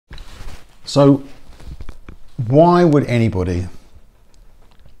So why would anybody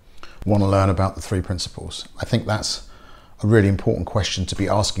want to learn about the three principles? I think that's a really important question to be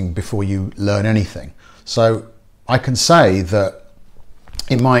asking before you learn anything. So I can say that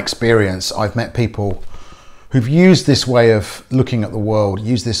in my experience, I've met people who've used this way of looking at the world,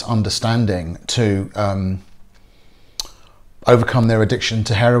 used this understanding to overcome their addiction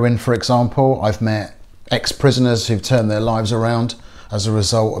to heroin, for example. I've met ex-prisoners who've turned their lives around as a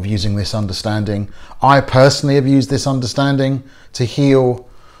result of using this understanding. I personally have used this understanding to heal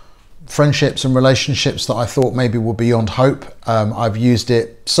friendships and relationships that I thought maybe were beyond hope. I've used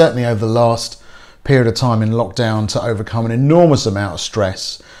it certainly over the last period of time in lockdown to overcome an enormous amount of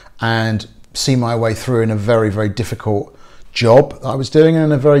stress and see my way through in a very, very difficult job that I was doing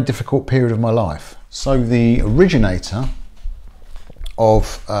in a very difficult period of my life. So the originator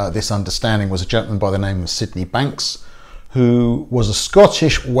of this understanding was a gentleman by the name of Sydney Banks, who was a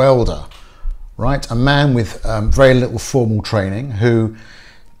Scottish welder, right? A man with very little formal training, who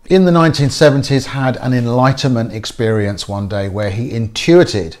in the 1970s had an enlightenment experience one day where he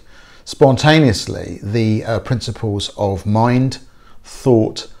intuited spontaneously the principles of mind,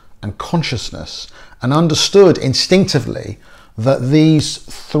 thought, and consciousness, and understood instinctively that these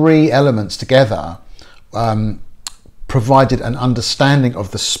three elements together provided an understanding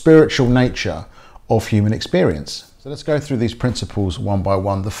of the spiritual nature of human experience. So let's go through these principles one by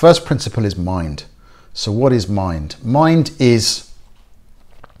one. The first principle is mind. So what is mind? Mind is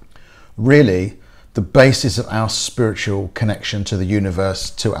really the basis of our spiritual connection to the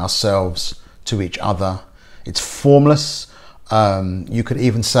universe, to ourselves, to each other. It's formless. You could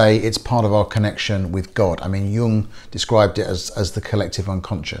even say it's part of our connection with God. I mean, Jung described it as the collective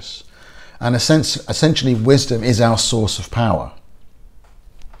unconscious. And essentially, wisdom is our source of power.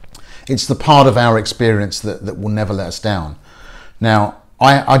 It's the part of our experience that will never let us down. Now,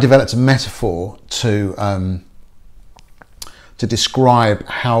 I developed a metaphor to describe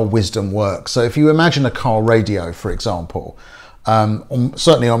how wisdom works. So if you imagine a car radio, for example,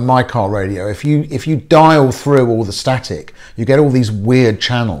 certainly on my car radio, if you dial through all the static, you get all these weird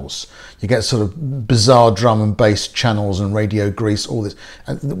channels. You get sort of bizarre drum and bass channels and radio grease, all this,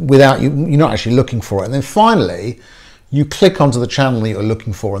 without you're not actually looking for it. And then finally, you click onto the channel that you're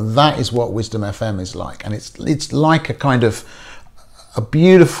looking for, and that is what Wisdom FM is like. And it's like a kind of a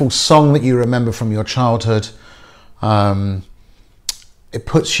beautiful song that you remember from your childhood. It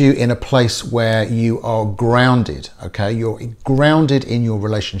puts you in a place where you are grounded, okay? You're grounded in your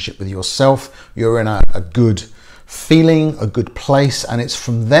relationship with yourself. You're in a good feeling, a good place, and it's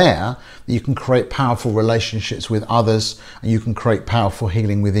from there that you can create powerful relationships with others, and you can create powerful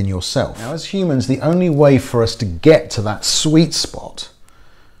healing within yourself. Now, as humans, the only way for us to get to that sweet spot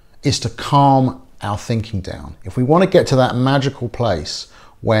is to calm our thinking down. If we want to get to that magical place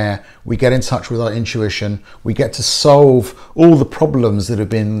where we get in touch with our intuition, we get to solve all the problems that have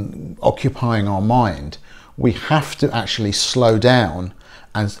been occupying our mind, we have to actually slow down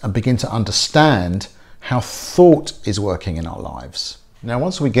and begin to understand how thought is working in our lives. Now,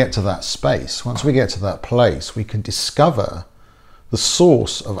 once we get to that space, once we get to that place, we can discover the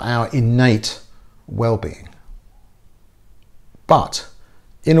source of our innate well-being. But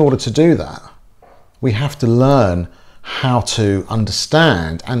in order to do that, we have to learn how to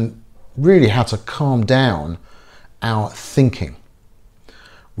understand and really how to calm down our thinking.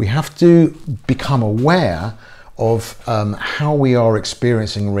 We have to become aware of how we are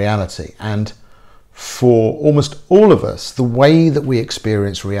experiencing reality. And for almost all of us, the way that we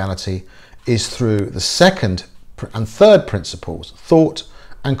experience reality is through the second and third principles, thought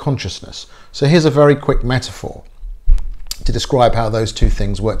and consciousness. So here's a very quick metaphor to describe how those two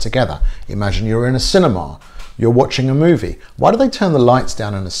things work together. Imagine you're in a cinema, you're watching a movie. Why do they turn the lights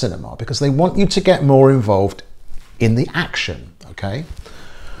down in a cinema? Because they want you to get more involved in the action, okay?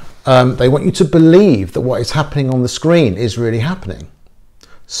 They want you to believe that what is happening on the screen is really happening.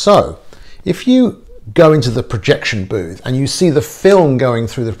 So if you go into the projection booth and you see the film going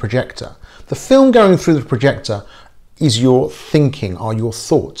through the projector, the film going through the projector is your thinking, are your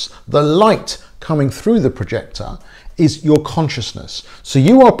thoughts. The light coming through the projector is your consciousness. So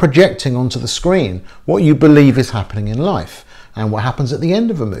you are projecting onto the screen what you believe is happening in life. And what happens at the end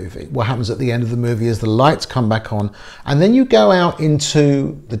of a movie? What happens at the end of the movie is the lights come back on, and then you go out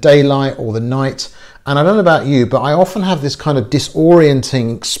into the daylight or the night. And I don't know about you, but I often have this kind of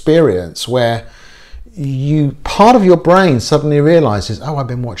disorienting experience where part of your brain suddenly realizes, oh, I've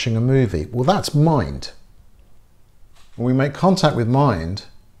been watching a movie. Well, that's mind. When we make contact with mind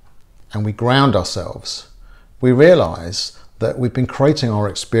and we ground ourselves, we realize that we've been creating our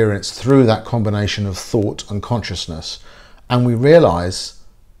experience through that combination of thought and consciousness. And we realize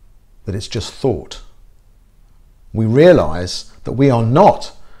that it's just thought. We realize that we are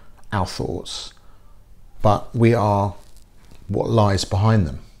not our thoughts, but we are what lies behind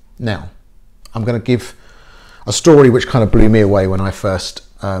them. Now, I'm going to give a story which kind of blew me away when I first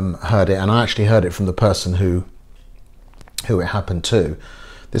heard it, and I actually heard it from the person who it happened to.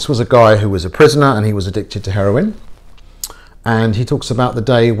 This was a guy who was a prisoner and he was addicted to heroin, and he talks about the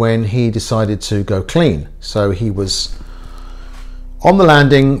day when he decided to go clean. So he was on the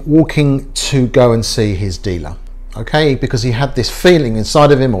landing walking to go and see his dealer, okay, because he had this feeling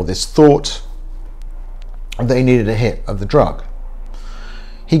inside of him, or this thought, that he needed a hit of the drug.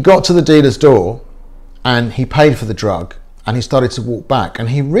 He got to the dealer's door and he paid for the drug, and he started to walk back, and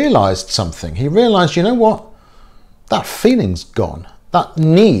he realized something. He realized, you know what? That feeling's gone. That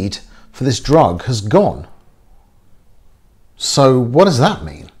need for this drug has gone. So what does that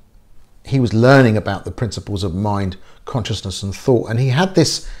mean? He was learning about the principles of mind, consciousness, and thought, and he had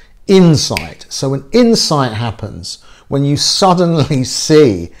this insight. So an insight happens when you suddenly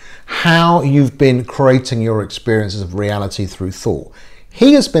see how you've been creating your experiences of reality through thought.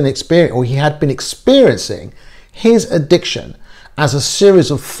 He had been experiencing his addiction as a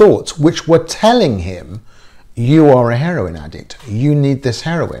series of thoughts which were telling him, you are a heroin addict, you need this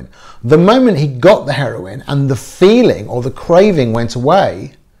heroin. The moment he got the heroin and the feeling or the craving went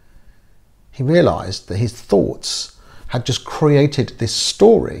away, he realized that his thoughts had just created this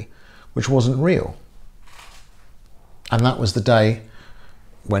story which wasn't real. And that was the day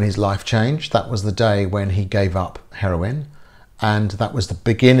when his life changed. That was the day when he gave up heroin. And that was the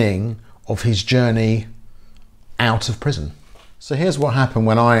beginning of his journey out of prison. So here's what happened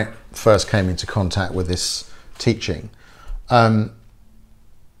when I first came into contact with this teaching. I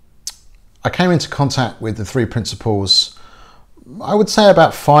came into contact with the three principles, I would say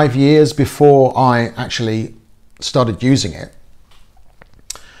about 5 years before I actually started using it.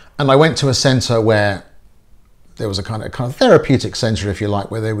 And I went to a center where there was a kind of therapeutic center, if you like,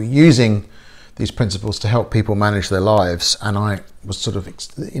 where they were using these principles to help people manage their lives. And I was sort of,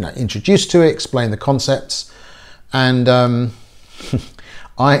 introduced to it, explained the concepts, and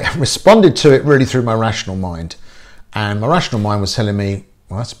I responded to it really through my rational mind. And my rational mind was telling me,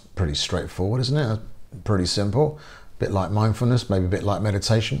 well, that's pretty straightforward, isn't it? That's pretty simple. A bit like mindfulness, maybe a bit like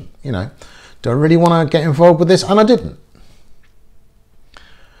meditation. Do I really want to get involved with this? And I didn't.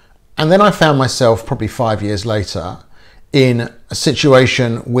 And then I found myself probably 5 years later in a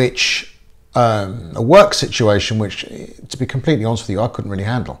situation which, a work situation which, to be completely honest with you, I couldn't really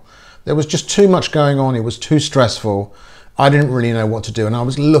handle. There was just too much going on. It was too stressful. I didn't really know what to do. And I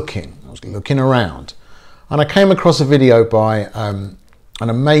was looking around. And I came across a video by an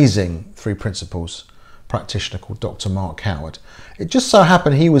amazing three principles practitioner called Dr. Mark Howard. It just so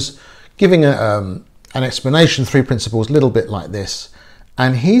happened he was giving an explanation, three principles, a little bit like this.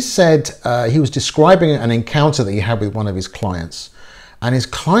 And he said, he was describing an encounter that he had with one of his clients. And his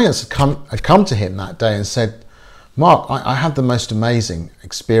clients had come to him that day and said, Mark, I had the most amazing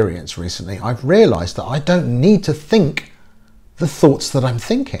experience recently. I've realized that I don't need to think the thoughts that I'm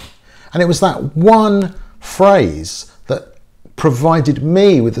thinking. And it was that one phrase that provided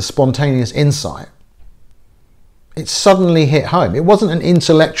me with the spontaneous insight. It suddenly hit home. It wasn't an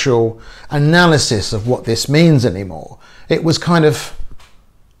intellectual analysis of what this means anymore. It was kind of,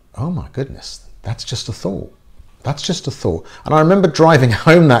 oh my goodness, that's just a thought. That's just a thought. And I remember driving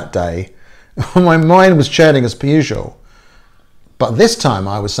home that day, my mind was churning as per usual. But this time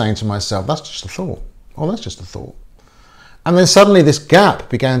I was saying to myself, that's just a thought. Oh, that's just a thought. And then suddenly this gap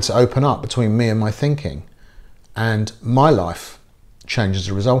began to open up between me and my thinking. And my life changed as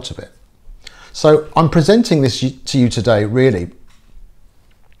a result of it. So I'm presenting this to you today really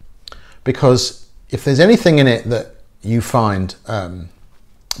because if there's anything in it that you find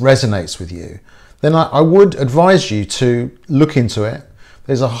resonates with you, then I would advise you to look into it.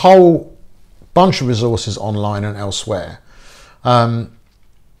 There's a whole bunch of resources online and elsewhere. And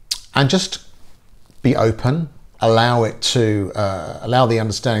just be open, allow it to, allow the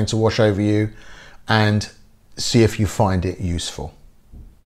understanding to wash over you and see if you find it useful.